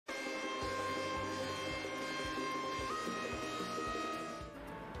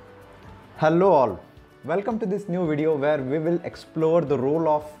Hello all, welcome to this new video where we will explore the role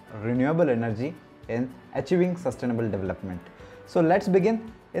of renewable energy in achieving sustainable development. So let's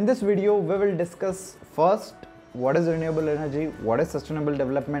begin. In this video we will discuss first what is renewable energy, what is sustainable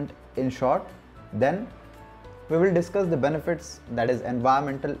development in short, then we will discuss the benefits, that is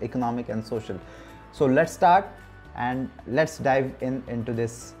environmental, economic and social. So let's start and let's dive into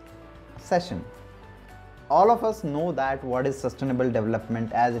this session. All of us know that what is sustainable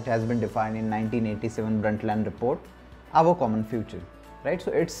development as it has been defined in 1987 Brundtland report, Our Common Future, right?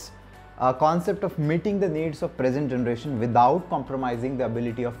 So it's a concept of meeting the needs of present generation without compromising the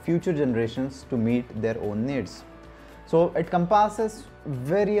ability of future generations to meet their own needs. So it encompasses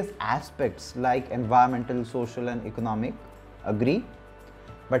various aspects like environmental, social and economic, agree.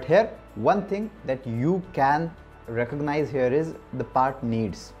 But here one thing that you can recognize here is the part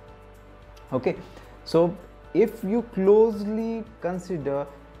needs. Okay. So if you closely consider,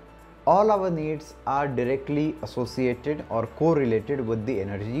 all our needs are directly associated or correlated with the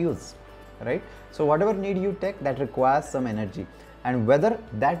energy use, right? So whatever need you take, that requires some energy, and whether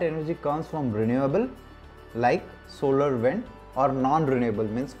that energy comes from renewable like solar, wind, or non-renewable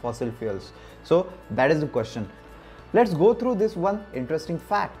means fossil fuels. So that is the question. Let's go through this one interesting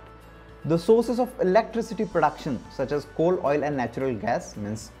fact. The sources of electricity production such as coal, oil and natural gas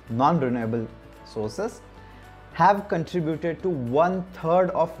means non-renewable sources have contributed to 1/3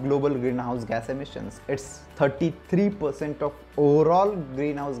 of global greenhouse gas emissions. It's 33% of overall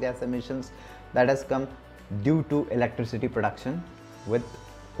greenhouse gas emissions that has come due to electricity production with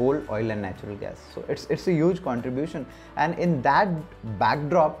coal, oil and natural gas. So it's a huge contribution, and in that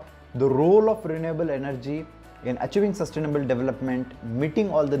backdrop, the role of renewable energy in achieving sustainable development,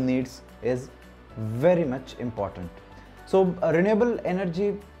 meeting all the needs, is very much important. So renewable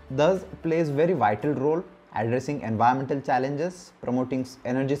energy thus plays very vital role addressing environmental challenges, promoting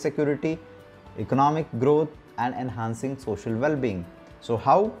energy security, economic growth and enhancing social well-being. So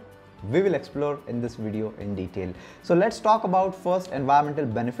how? We will explore in this video in detail. So let's talk about first environmental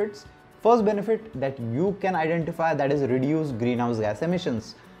benefits. First benefit that you can identify, that is reduce greenhouse gas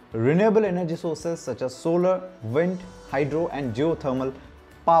emissions. Renewable energy sources such as solar, wind, hydro and geothermal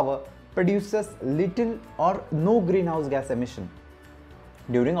power produces little or no greenhouse gas emission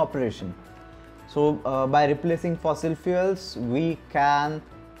during operation. So by replacing fossil fuels, we can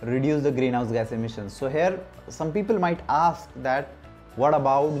reduce the greenhouse gas emissions. So here some people might ask that what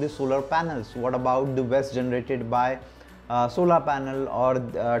about the solar panels? What about the waste generated by solar panel or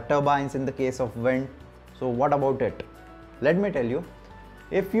turbines in the case of wind? So what about it? Let me tell you,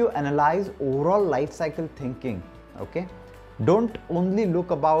 if you analyze overall life cycle thinking, okay, don't only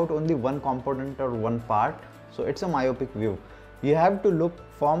look about only one component or one part. So it's a myopic view. You have to look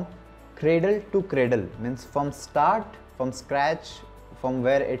from cradle to cradle, means from start, from scratch, from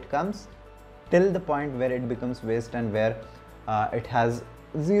where it comes till the point where it becomes waste and where it has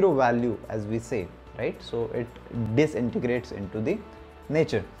zero value, as we say, right? So it disintegrates into the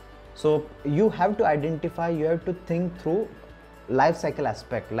nature. So you have to identify, you have to think through life cycle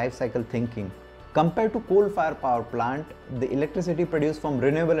aspect, life cycle thinking. Compared to coal-fired power plant, the electricity produced from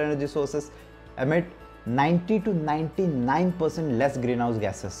renewable energy sources emit 90 to 99% less greenhouse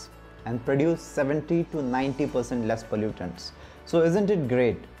gases and produce 70 to 90% less pollutants. So isn't it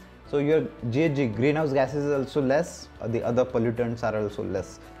great? So your GHG, greenhouse gases, is also less, the other pollutants are also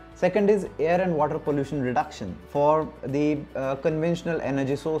less. Second is air and water pollution reduction. For the conventional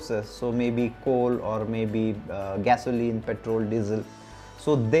energy sources, so maybe coal or maybe gasoline, petrol, diesel,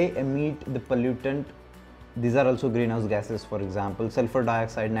 so they emit the pollutant. These are also greenhouse gases, for example, sulfur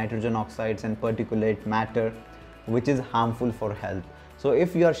dioxide, nitrogen oxides and particulate matter, which is harmful for health. So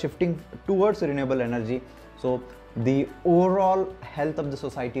if you are shifting towards renewable energy, so the overall health of the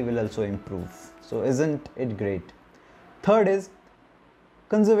society will also improve. So isn't it great? Third is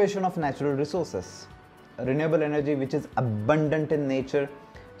conservation of natural resources. Renewable energy which is abundant in nature,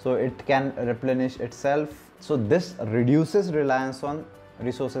 so it can replenish itself. So this reduces reliance on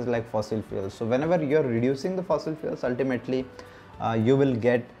resources like fossil fuels. So whenever you're reducing the fossil fuels, ultimately you will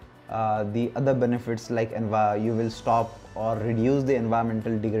get the other benefits like you will stop or reduce the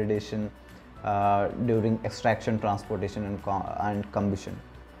environmental degradation during extraction, transportation and combustion.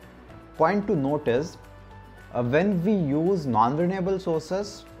 Point to note is when we use non-renewable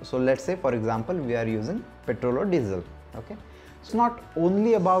sources, so let's say for example we are using petrol or diesel, okay, it's not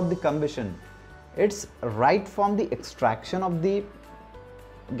only about the combustion, it's right from the extraction of the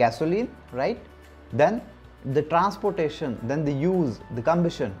gasoline, right, then the transportation, then the use, the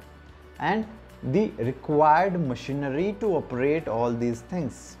combustion and the required machinery to operate all these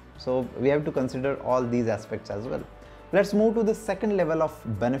things. So we have to consider all these aspects as well. Let's move to the second level of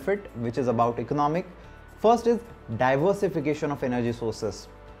benefit, which is about economic. First is diversification of energy sources.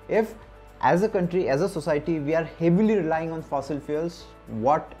 If as a country, as a society, we are heavily relying on fossil fuels,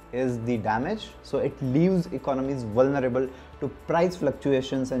 what is the damage? So it leaves economies vulnerable to price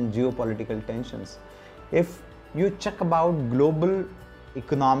fluctuations and geopolitical tensions. If you check about global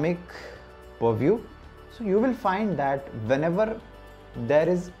economic purview, so you will find that whenever there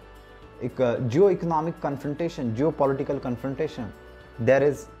is geoeconomic confrontation, geopolitical confrontation, there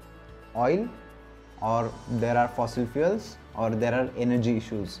is oil, or there are fossil fuels, or there are energy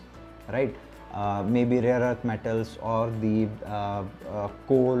issues, right? Maybe rare earth metals, or the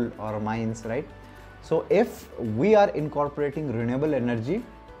coal or mines, right? So if we are incorporating renewable energy,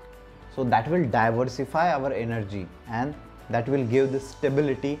 so that will diversify our energy, and that will give the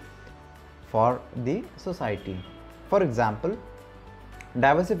stability for the society. For example,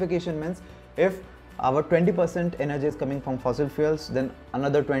 diversification means if our 20% energy is coming from fossil fuels, then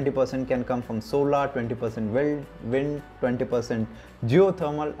another 20% can come from solar, 20% wind, 20%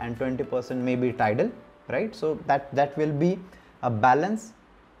 geothermal, and 20% maybe tidal, right? So that will be a balance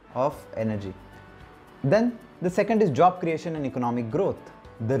of energy. Then the second is job creation and economic growth.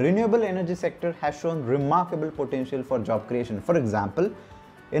 The renewable energy sector has shown remarkable potential for job creation. For example,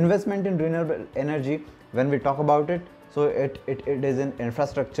 investment in renewable energy, when we talk about it, so it is in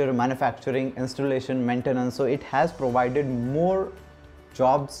infrastructure, manufacturing, installation, maintenance. So it has provided more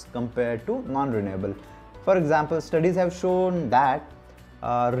jobs compared to non-renewable. For example, studies have shown that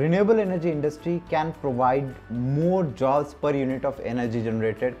renewable energy industry can provide more jobs per unit of energy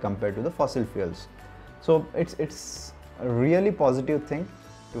generated compared to the fossil fuels. So it's a really positive thing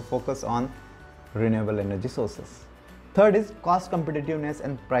to focus on renewable energy sources. Third is cost competitiveness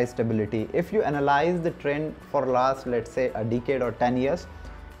and price stability. If you analyze the trend for last, let's say, a decade or 10 years,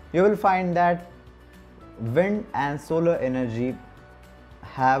 you will find that wind and solar energy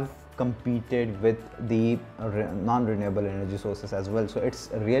have competed with the non-renewable energy sources as well. So it's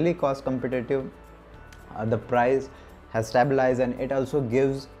really cost competitive. The price has stabilized, and it also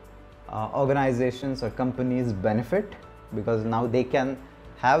gives organizations or companies benefit, because now they can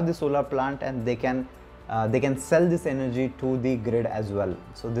have the solar plant and they can sell this energy to the grid as well.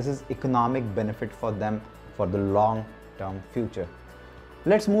 So this is economic benefit for them for the long term future.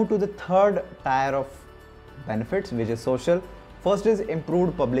 Let's move to the third tier of benefits, which is social. First is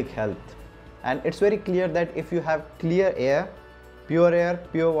improved public health, and it's very clear that if you have clear air,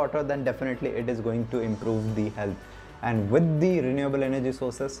 pure water, then definitely it is going to improve the health. And with the renewable energy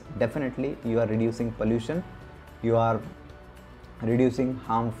sources, definitely you are reducing pollution, you are reducing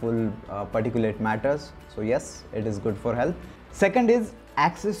harmful particulate matters. So yes, it is good for health. Second is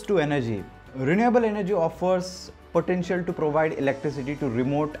access to energy. Renewable energy offers potential to provide electricity to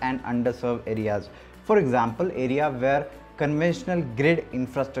remote and underserved areas. For example, area where conventional grid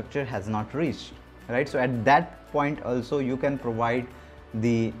infrastructure has not reached, right? So at that point also you can provide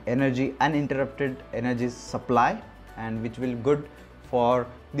the energy, uninterrupted energy supply, and which will good for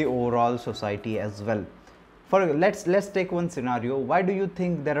the overall society as well. Let's take one scenario. Why do you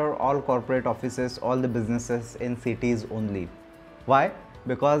think there are all corporate offices, all the businesses in cities only? Why?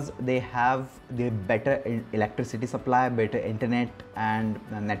 Because they have the better electricity supply, better internet and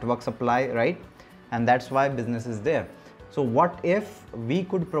network supply, right? And that's why business is there. So what if we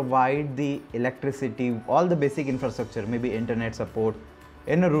could provide the electricity, all the basic infrastructure, maybe internet support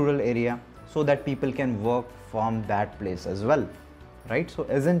in a rural area, so that people can work from that place as well, right? So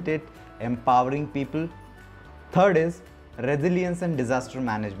isn't it empowering people? Third is resilience and disaster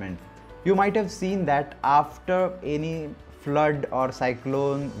management. You might have seen that after any flood or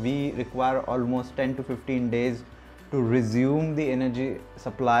cyclone, we require almost 10 to 15 days to resume the energy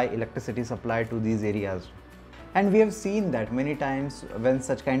supply, electricity supply to these areas. And we have seen that many times when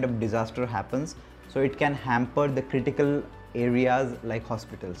such kind of disaster happens, so it can hamper the critical areas like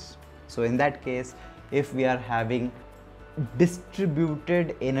hospitals. So in that case, if we are having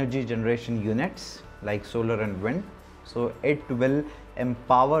distributed energy generation units like solar and wind, so it will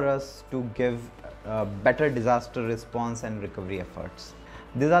empower us to give better disaster response and recovery efforts.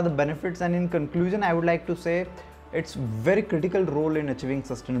 These are the benefits, and in conclusion I would like to say it's very critical role in achieving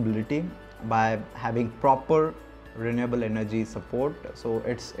sustainability by having proper renewable energy support. So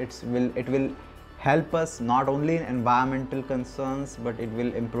it will help us not only in environmental concerns, but it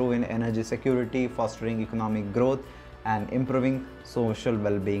will improve in energy security, fostering economic growth and improving social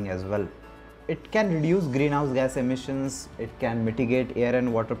well-being as well. It can reduce greenhouse gas emissions, it can mitigate air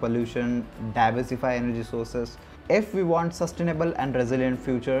and water pollution, diversify energy sources. If we want sustainable and resilient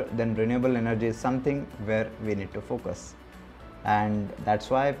future, then renewable energy is something where we need to focus. And that's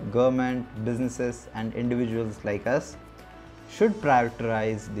why government, businesses and individuals like us should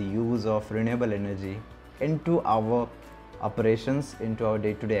prioritize the use of renewable energy into our operations, into our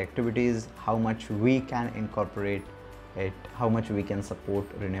day-to-day activities, how much we can incorporate it, how much we can support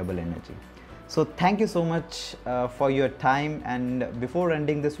renewable energy. So thank you so much for your time, and before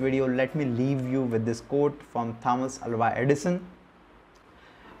ending this video, let me leave you with this quote from Thomas Alva Edison.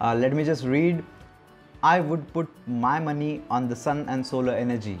 Let me just read. I would put my money on the sun and solar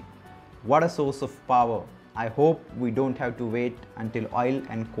energy. What a source of power. I hope we don't have to wait until oil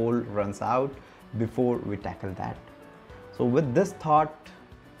and coal runs out before we tackle that. So with this thought,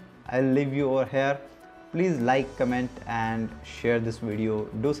 I'll leave you over here. Please like, comment and share this video.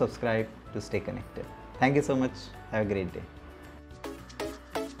 Do subscribe to stay connected. Thank you so much. Have a great day.